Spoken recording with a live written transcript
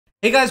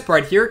Hey guys,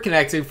 Brett here,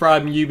 connecting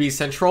from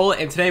UbiCentral,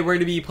 and today we're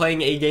going to be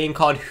playing a game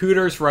called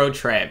Hooters Road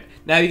Trip.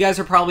 Now you guys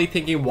are probably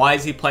thinking, why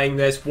is he playing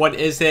this? What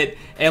is it?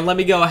 And let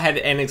me go ahead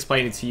and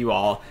explain it to you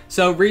all.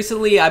 So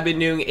recently I've been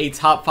doing a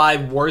top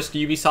 5 worst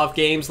Ubisoft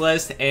games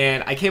list,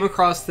 and I came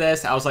across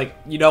this. I was like,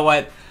 you know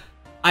what?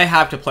 I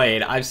have to play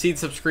it. I've seen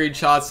some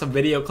screenshots, some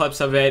video clips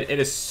of it. It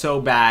is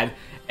so bad.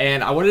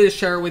 And I wanted to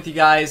share it with you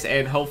guys,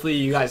 and hopefully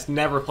you guys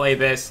never play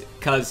this,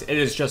 because it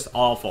is just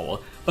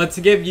awful. But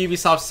to give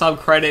Ubisoft some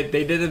credit,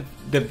 they didn't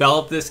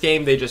develop this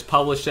game, they just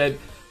published it.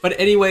 But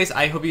anyways,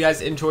 I hope you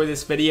guys enjoy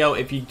this video.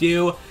 If you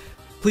do,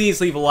 please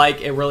leave a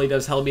like, it really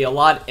does help me a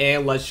lot,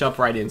 and let's jump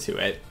right into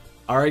it.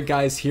 Alright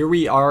guys, here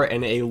we are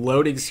in a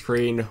loading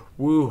screen.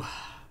 Woo.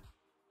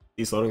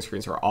 These loading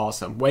screens are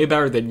awesome. Way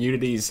better than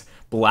Unity's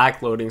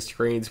black loading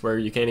screens where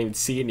you can't even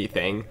see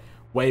anything.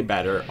 Way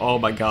better. Oh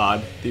my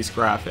god, these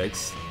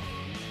graphics.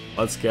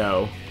 Let's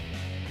go.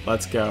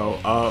 Let's go.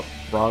 Oh,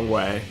 wrong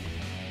way.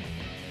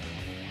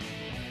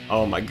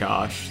 Oh my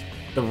gosh.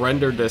 The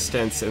render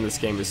distance in this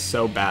game is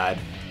so bad.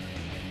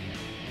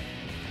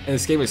 And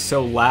this game is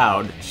so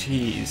loud.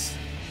 Jeez.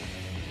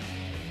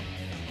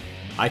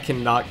 I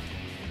cannot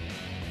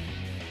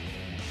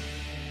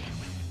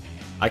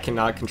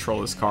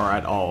control this car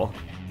at all.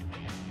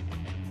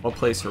 What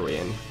place are we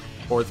in?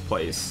 4th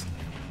place.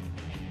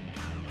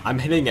 I'm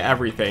hitting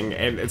everything,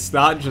 and it's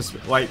not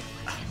just like...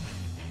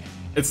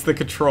 It's the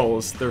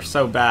controls. They're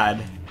so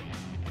bad.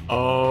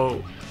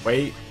 Oh,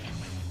 wait.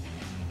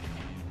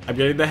 I'm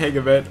getting the hang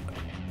of it.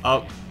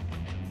 Oh.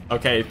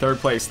 Okay,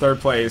 3rd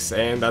place,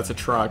 and that's a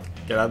truck.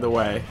 Get out of the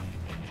way.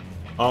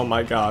 Oh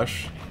my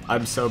gosh.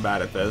 I'm so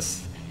bad at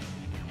this.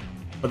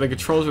 But the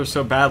controls are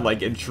so bad,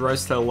 like it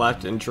drifts to the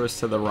left and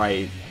drifts to the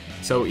right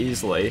so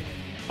easily.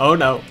 Oh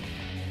no.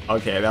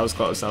 Okay, that was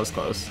close, that was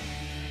close.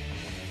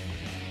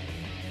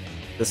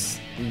 This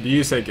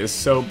music is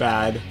so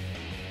bad.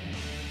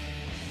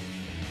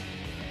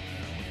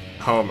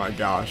 Oh my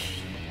gosh.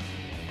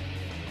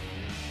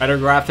 Better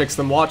graphics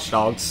than Watch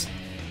Dogs.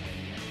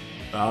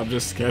 I'm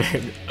just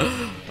kidding.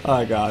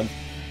 Oh god.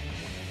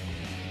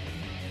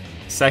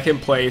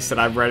 2nd place,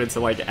 and I've read into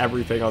like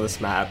everything on this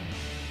map.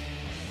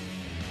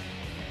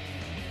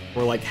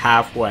 We're like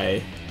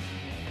halfway.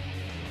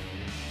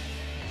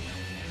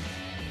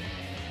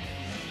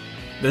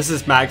 This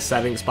is max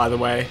settings, by the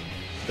way,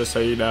 just so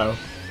you know.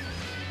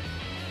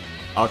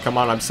 Oh, come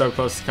on, I'm so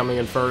close to coming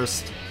in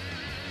first.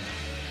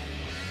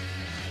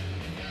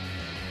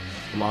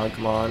 Come on,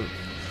 come on.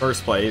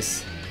 1st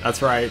place.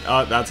 That's right.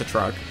 Oh, that's a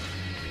truck.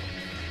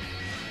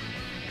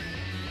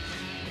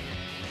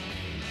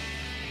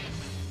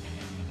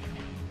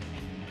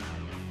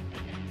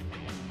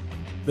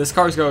 This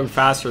car's going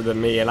faster than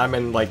me, and I'm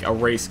in like a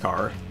race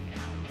car.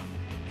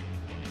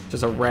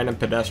 Just a random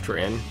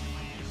pedestrian.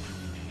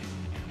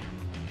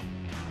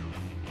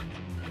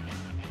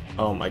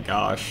 Oh my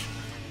gosh.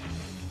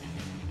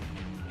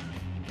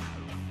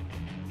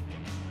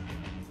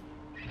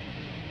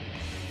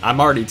 I'm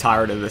already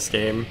tired of this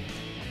game.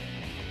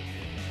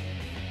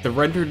 The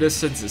render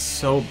distance is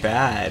so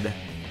bad.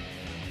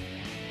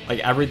 Like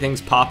everything's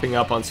popping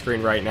up on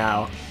screen right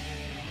now.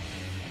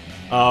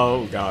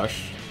 Oh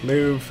gosh.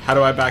 Move. How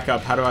do I back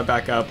up? How do I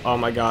back up? Oh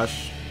my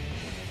gosh.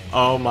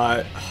 Oh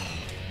my.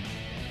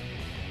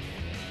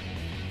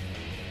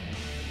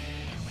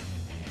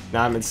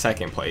 Now I'm in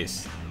 2nd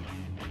place.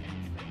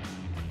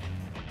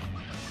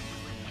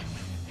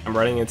 I'm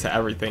running into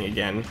everything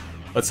again.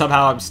 But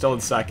somehow I'm still in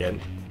 2nd.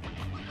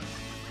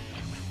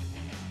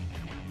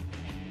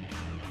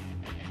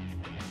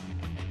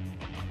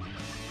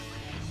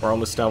 We're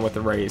almost done with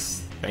the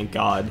race. Thank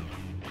God.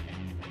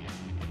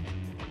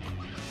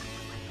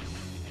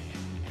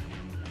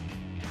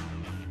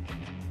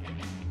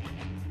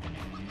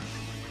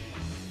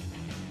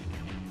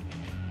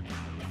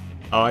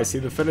 Oh, I see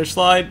the finish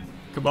line.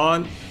 Come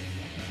on.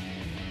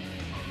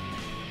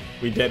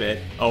 We did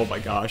it. Oh my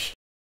gosh.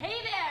 Hey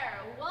there!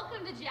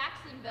 Welcome to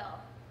Jacksonville.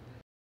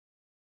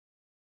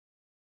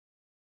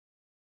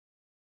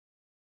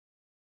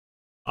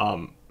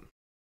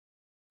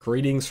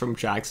 Greetings from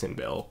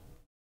Jacksonville.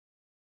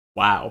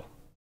 Wow.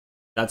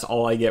 That's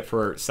all I get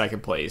for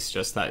 2nd place,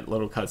 just that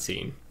little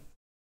cutscene.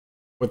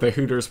 With the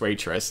Hooters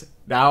waitress.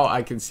 Now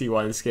I can see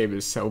why this game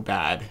is so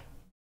bad.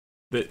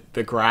 The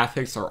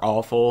graphics are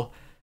awful.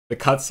 The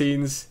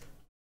cutscenes,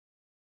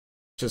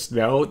 just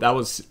no, that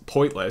was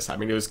pointless. I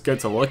mean, it was good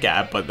to look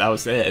at, but that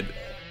was it.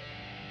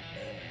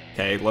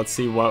 Okay, let's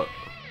see what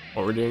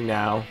we're doing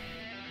now.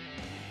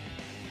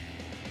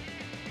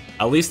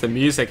 At least the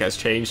music has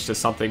changed to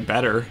something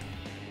better.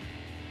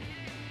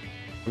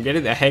 I'm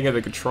getting the hang of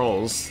the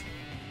controls.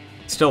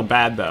 Still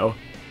bad though.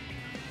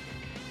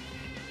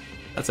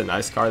 That's a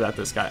nice car that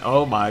this guy...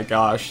 Oh my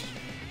gosh.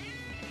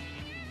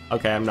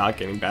 Okay, I'm not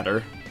getting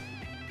better.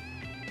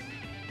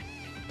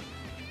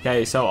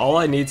 Okay, so all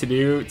I need to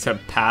do to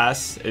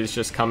pass is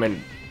just come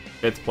in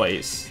 5th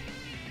place.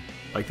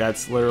 Like,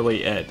 that's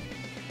literally it.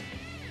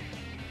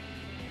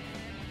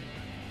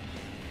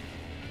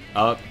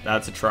 Oh,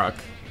 that's a truck.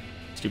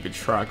 Stupid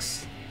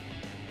trucks.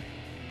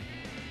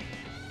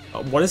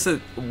 What is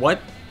it?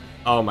 What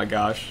Oh my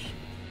gosh.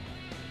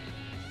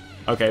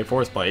 Okay,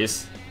 4th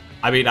place.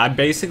 I mean, I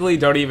basically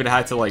don't even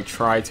have to like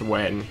try to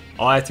win.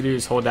 All I have to do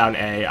is hold down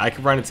A. I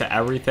can run into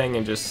everything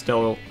and just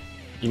still,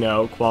 you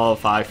know,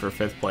 qualify for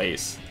 5th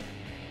place.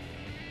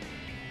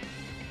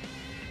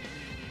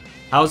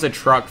 How is a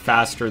truck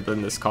faster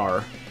than this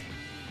car?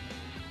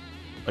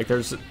 Like,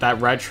 there's that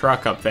red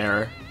truck up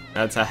there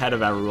that's ahead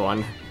of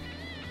everyone.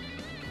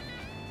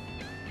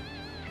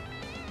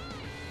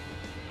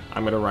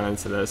 I'm gonna run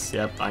into this.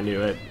 Yep, I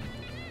knew it.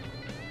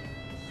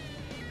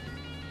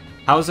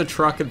 How is a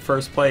truck in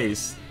 1st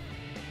place?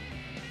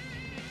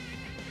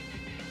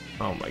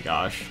 Oh my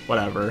gosh,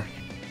 whatever.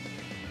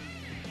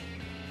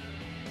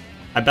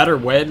 I better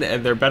win,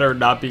 and there better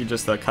not be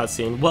just a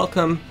cutscene.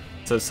 Welcome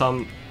to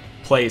some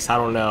place, I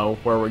don't know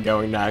where we're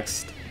going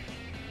next.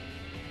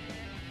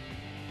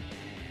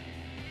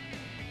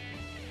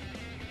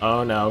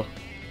 Oh no.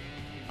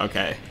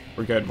 Okay,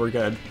 we're good, we're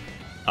good.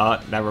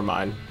 Never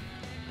mind.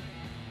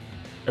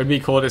 It'd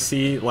be cool to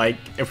see, like,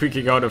 if we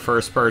could go to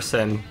 1st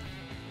person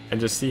and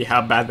just see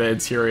how bad the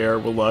interior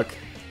will look.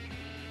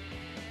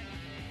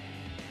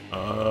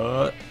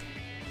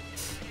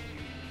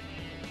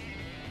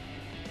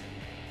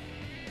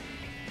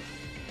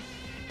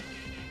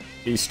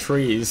 These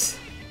trees.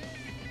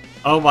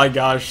 Oh my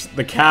gosh,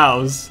 the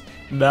cows.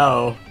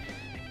 No.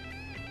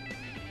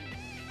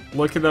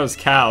 Look at those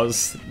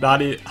cows.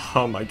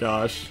 Oh my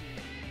gosh.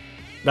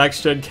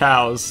 Next gen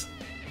cows.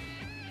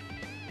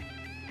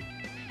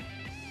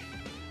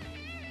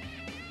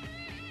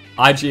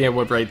 IGN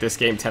would rate this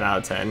game 10 out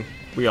of 10.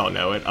 We all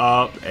know it.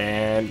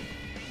 And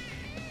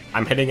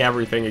I'm hitting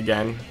everything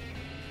again.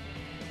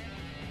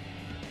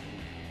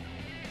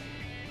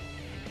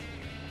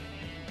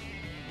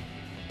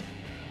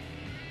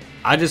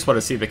 I just want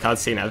to see the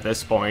cutscene at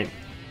this point.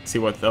 See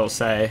what they'll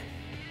say.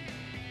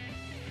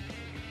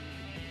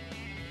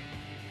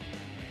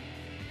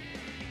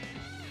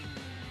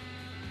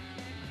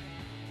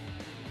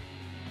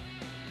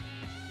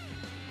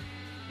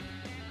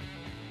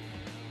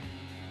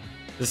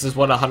 This is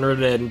what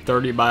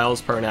 130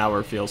 miles per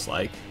hour feels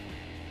like.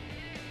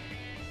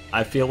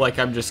 I feel like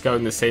I'm just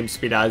going the same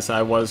speed as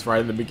I was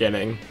right in the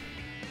beginning.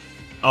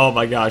 Oh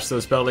my gosh,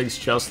 those buildings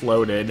just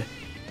loaded.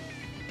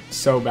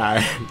 So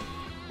bad.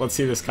 Let's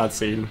see this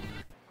cutscene.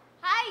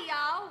 Hi,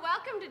 y'all.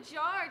 Welcome to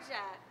Georgia.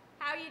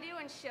 How you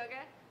doing,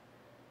 sugar?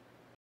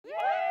 Woo!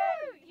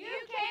 You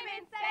came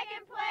in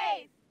 2nd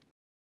place.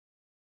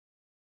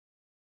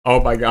 Oh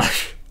my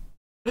gosh.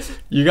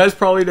 You guys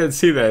probably didn't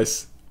see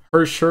this.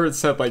 Her shirt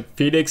said like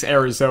Phoenix,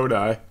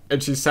 Arizona,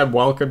 and she said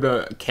welcome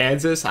to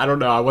Kansas. I don't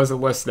know, I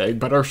wasn't listening,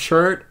 but her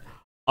shirt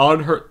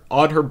on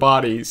her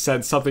body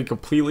said something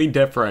completely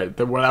different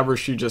than whatever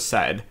she just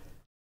said.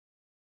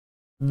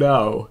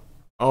 No.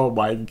 Oh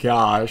my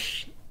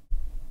gosh.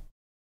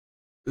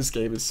 This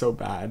game is so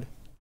bad.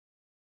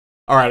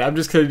 Alright, I'm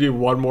just gonna do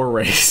one more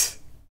race.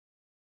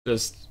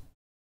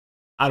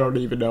 I don't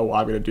even know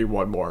why I'm gonna do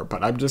one more,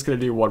 but I'm just gonna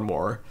do one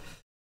more.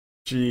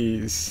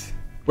 Jeez.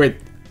 Wait,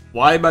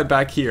 why am I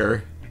back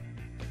here?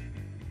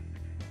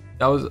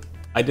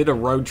 I did a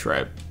road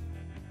trip.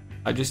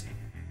 Is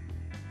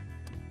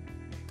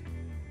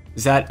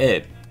that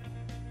it?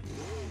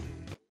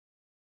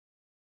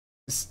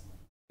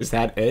 Is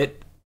that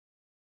it?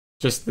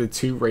 Just the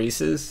 2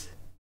 races?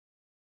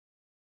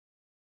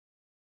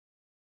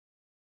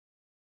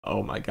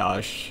 Oh my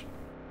gosh.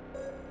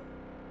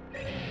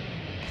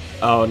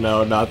 Oh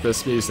no, not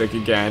this music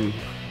again.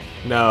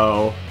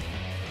 No.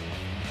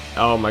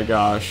 Oh my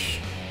gosh.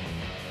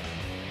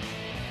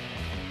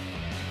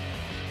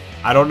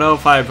 I don't know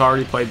if I've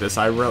already played this.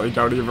 I really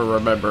don't even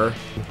remember.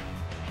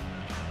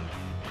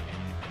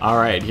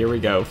 Alright, here we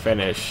go.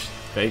 Finish.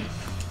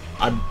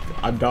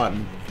 I'm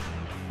done.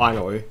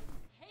 Finally.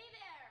 Hey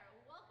there.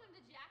 Welcome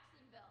to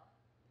Jacksonville.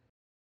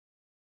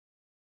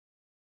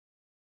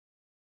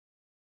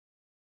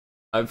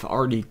 I've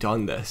already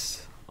done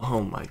this.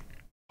 Oh my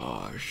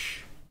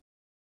gosh.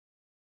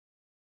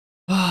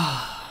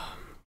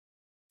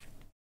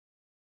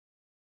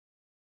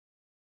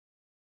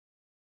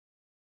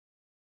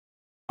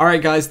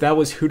 Alright guys, that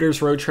was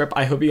Hooters Road Trip.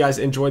 I hope you guys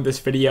enjoyed this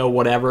video,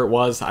 whatever it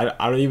was. I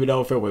don't even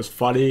know if it was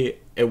funny.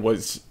 It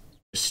was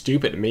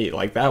stupid to me.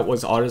 Like, that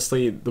was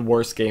honestly the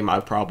worst game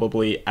I've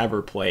probably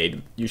ever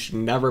played. You should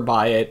never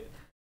buy it.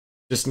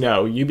 Just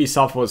know,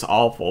 Ubisoft was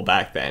awful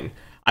back then.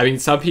 I mean,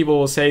 some people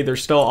will say they're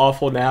still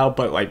awful now,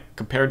 but like,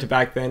 compared to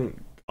back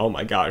then, oh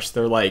my gosh,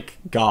 they're like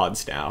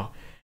gods now.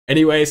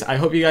 Anyways, I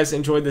hope you guys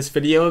enjoyed this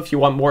video. If you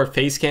want more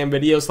facecam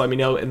videos, let me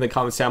know in the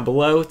comments down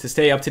below. To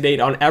stay up to date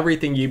on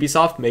everything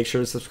Ubisoft, make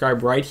sure to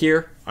subscribe right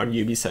here on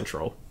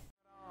UbiCentral.